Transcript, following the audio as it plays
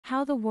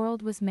How the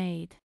World Was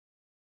Made.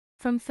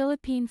 From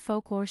Philippine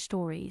Folklore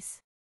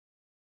Stories.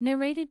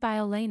 Narrated by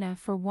Elena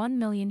for 1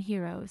 Million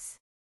Heroes.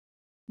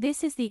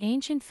 This is the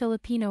ancient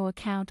Filipino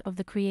account of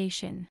the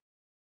creation.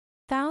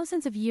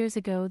 Thousands of years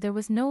ago there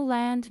was no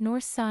land, nor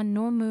sun,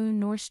 nor moon,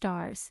 nor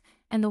stars,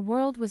 and the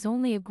world was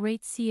only a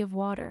great sea of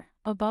water,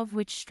 above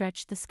which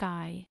stretched the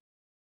sky.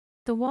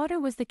 The water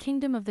was the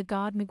kingdom of the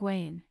god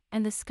Miguel,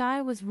 and the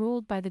sky was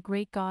ruled by the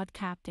great god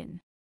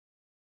Captain.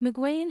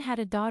 Miguel had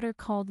a daughter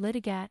called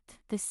Litigat,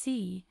 the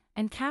sea,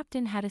 and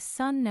Captain had a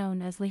son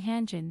known as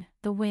Lihanjan,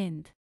 the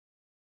wind.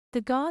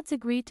 The gods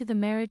agreed to the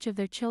marriage of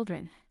their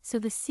children, so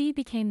the sea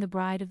became the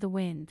bride of the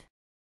wind.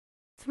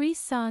 3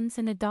 sons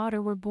and a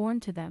daughter were born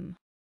to them.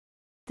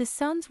 The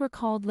sons were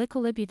called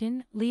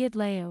Licolibutan,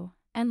 Liadleo,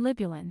 and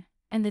Libulan,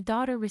 and the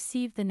daughter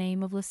received the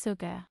name of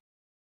Lasuga.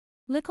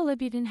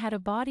 Licolibutan had a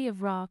body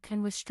of rock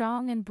and was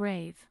strong and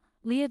brave.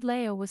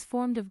 Liadleo was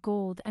formed of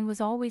gold and was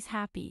always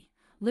happy.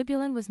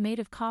 Libulan was made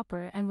of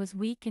copper and was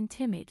weak and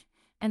timid,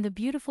 and the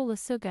beautiful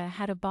Lasuga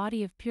had a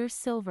body of pure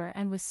silver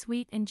and was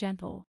sweet and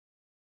gentle.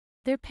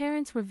 Their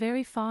parents were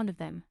very fond of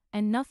them,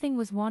 and nothing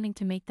was wanting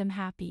to make them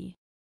happy.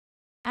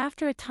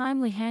 After a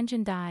time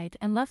Lihanjan died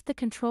and left the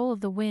control of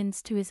the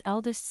winds to his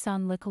eldest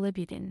son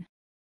Licolibutan.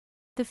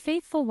 The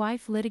faithful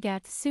wife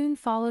Litigat soon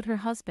followed her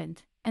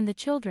husband, and the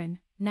children,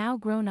 now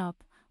grown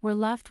up, were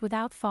left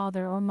without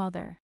father or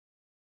mother.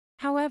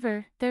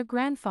 However, their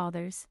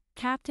grandfathers,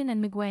 Captain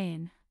and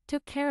Miguel,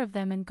 took care of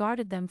them and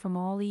guarded them from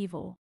all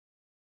evil.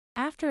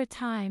 After a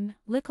time,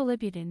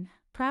 Licolibutan,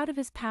 proud of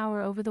his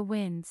power over the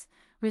winds,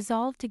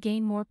 resolved to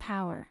gain more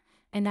power,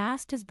 and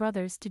asked his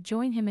brothers to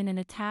join him in an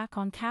attack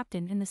on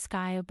Captain in the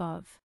sky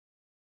above.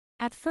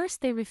 At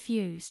first they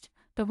refused,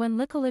 but when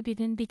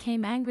Licolibutan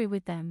became angry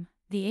with them,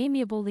 the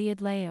amiable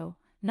Liadleo,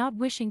 not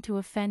wishing to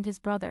offend his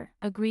brother,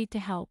 agreed to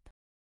help.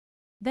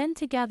 Then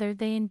together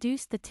they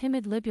induced the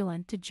timid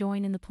Libulan to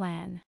join in the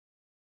plan.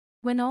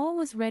 When all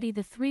was ready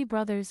the 3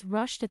 brothers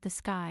rushed at the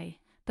sky,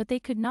 but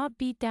they could not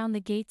beat down the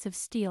gates of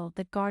steel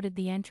that guarded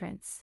the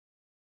entrance.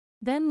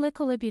 Then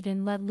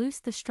Licolibutan let loose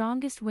the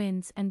strongest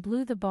winds and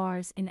blew the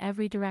bars in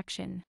every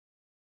direction.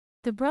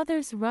 The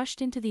brothers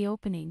rushed into the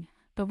opening,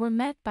 but were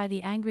met by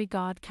the angry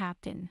god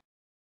Captain.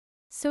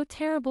 So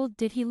terrible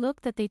did he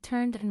look that they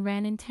turned and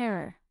ran in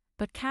terror,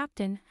 but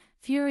Captain,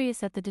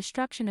 furious at the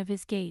destruction of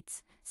his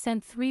gates,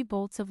 sent 3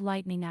 bolts of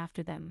lightning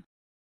after them.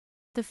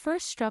 The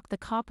first struck the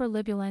copper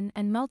Libulan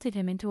and melted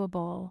him into a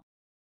ball.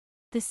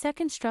 The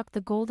second struck the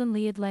golden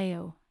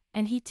Liadleo,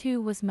 and he too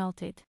was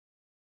melted.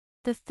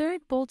 The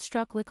third bolt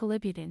struck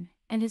Licolibutan,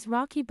 and his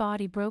rocky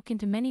body broke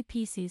into many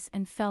pieces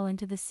and fell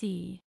into the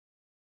sea.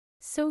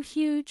 So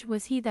huge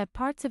was he that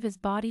parts of his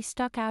body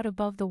stuck out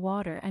above the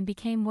water and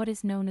became what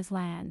is known as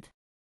land.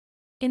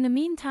 In the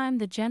meantime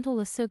the gentle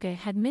Lasuga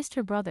had missed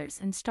her brothers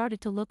and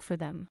started to look for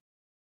them.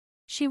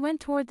 She went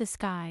toward the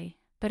sky,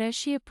 but as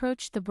she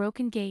approached the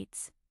broken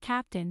gates,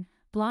 Captain,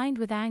 blind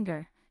with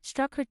anger,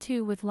 struck her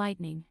too with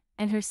lightning,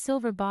 and her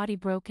silver body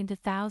broke into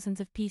thousands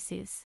of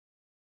pieces.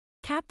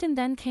 Captain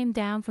then came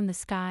down from the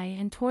sky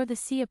and tore the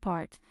sea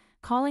apart,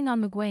 calling on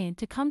Miguel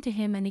to come to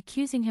him and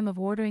accusing him of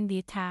ordering the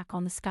attack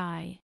on the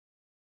sky.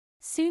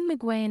 Soon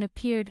Miguel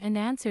appeared and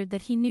answered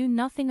that he knew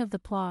nothing of the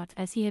plot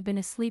as he had been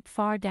asleep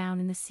far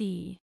down in the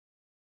sea.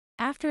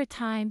 After a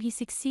time he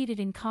succeeded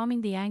in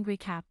calming the angry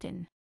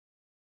Captain.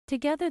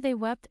 Together they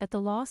wept at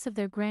the loss of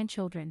their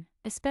grandchildren,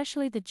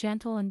 especially the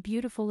gentle and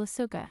beautiful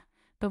Lasuga,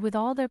 but with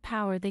all their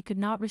power they could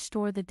not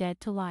restore the dead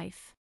to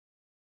life.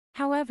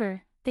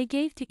 However, they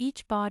gave to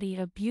each body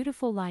a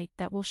beautiful light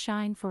that will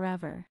shine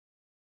forever.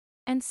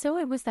 And so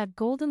it was that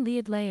golden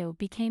Liadleo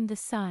became the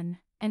sun,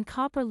 and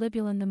copper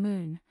Libulan the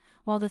moon,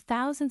 while the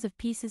thousands of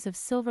pieces of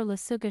silver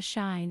Lasuga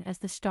shine as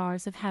the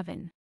stars of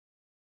heaven.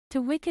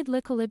 To wicked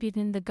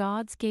Licolibutan the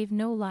gods gave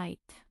no light,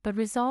 but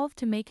resolved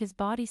to make his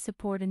body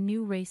support a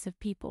new race of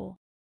people.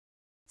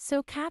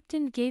 So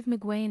Captain gave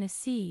Miguel a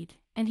seed,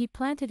 and he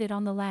planted it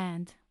on the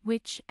land,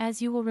 which,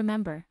 as you will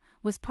remember,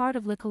 was part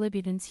of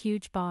Licolibutan's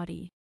huge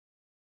body.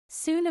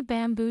 Soon a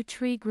bamboo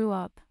tree grew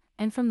up,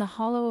 and from the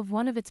hollow of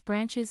one of its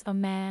branches a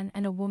man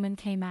and a woman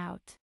came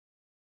out.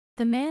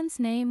 The man's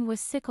name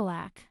was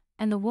Sikalak,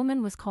 and the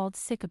woman was called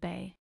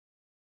Sikabe.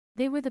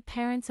 They were the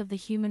parents of the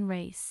human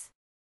race.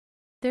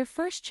 Their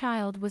first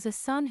child was a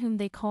son whom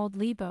they called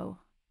Libo.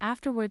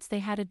 Afterwards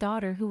they had a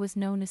daughter who was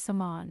known as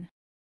Saman.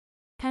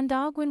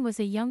 Pandagwan was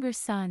a younger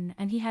son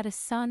and he had a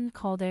son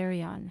called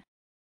Arion.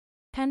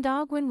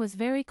 Pandagwan was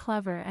very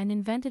clever and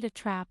invented a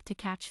trap to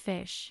catch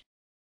fish.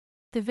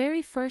 The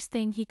very first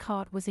thing he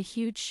caught was a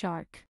huge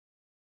shark.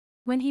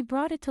 When he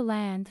brought it to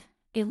land,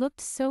 it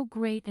looked so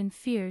great and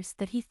fierce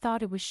that he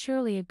thought it was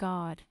surely a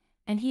god,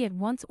 and he at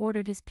once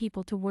ordered his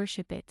people to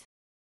worship it.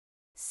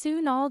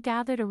 Soon all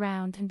gathered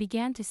around and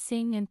began to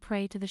sing and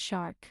pray to the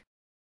shark.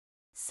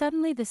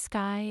 Suddenly the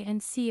sky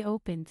and sea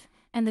opened,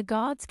 and the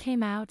gods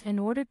came out and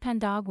ordered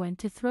Pandagwan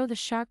to throw the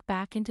shark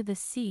back into the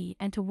sea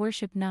and to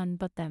worship none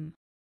but them.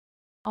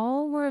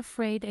 All were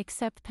afraid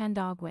except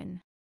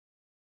Pandagwan.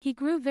 He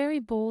grew very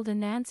bold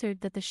and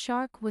answered that the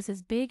shark was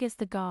as big as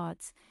the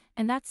gods,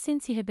 and that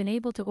since he had been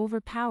able to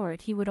overpower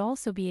it he would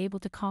also be able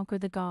to conquer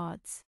the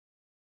gods.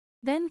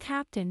 Then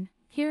Captain,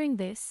 hearing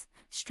this,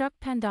 struck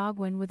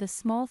Pandogwin with a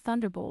small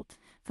thunderbolt,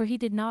 for he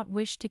did not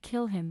wish to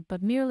kill him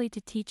but merely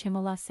to teach him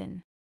a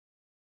lesson.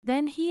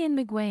 Then he and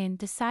Miguel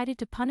decided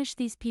to punish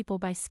these people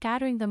by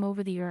scattering them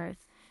over the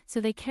earth,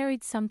 so they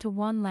carried some to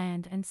one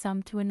land and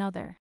some to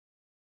another.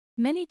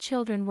 Many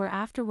children were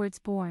afterwards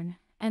born,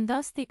 and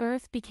thus the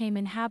earth became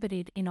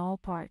inhabited in all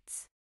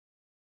parts.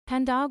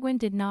 Pandogwin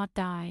did not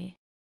die.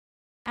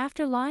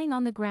 After lying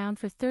on the ground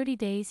for 30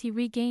 days he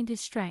regained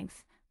his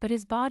strength, but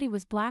his body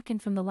was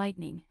blackened from the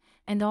lightning,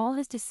 and all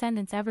his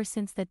descendants ever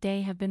since that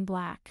day have been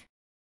black.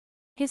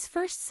 His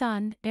first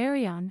son,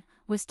 Arion,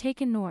 was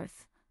taken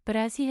north, but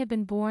as he had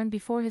been born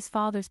before his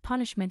father's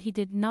punishment he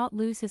did not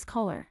lose his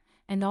color,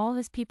 and all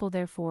his people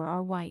therefore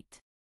are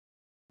white.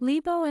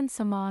 Lebo and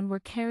Saman were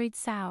carried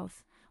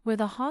south, where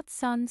the hot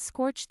sun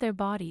scorched their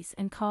bodies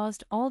and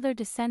caused all their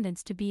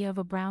descendants to be of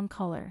a brown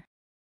color.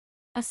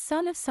 A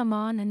son of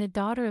Saman and a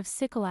daughter of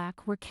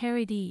Sikilak were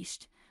carried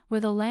east,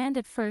 where the land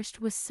at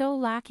first was so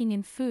lacking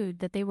in food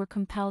that they were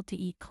compelled to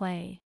eat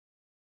clay.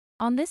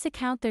 On this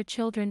account their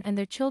children and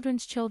their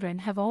children's children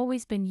have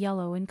always been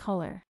yellow in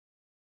color.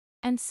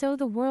 And so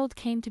the world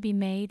came to be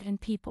made and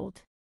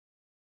peopled.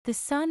 The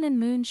sun and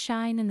moon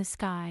shine in the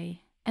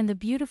sky, and the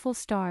beautiful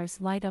stars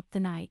light up the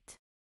night.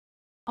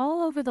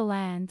 All over the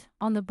land,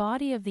 on the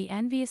body of the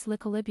envious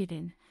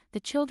Licolibudin, the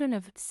children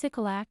of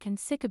Sikilak and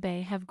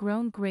Sikabe have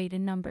grown great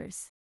in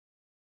numbers.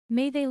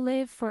 May they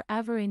live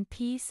forever in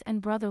peace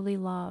and brotherly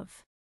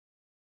love.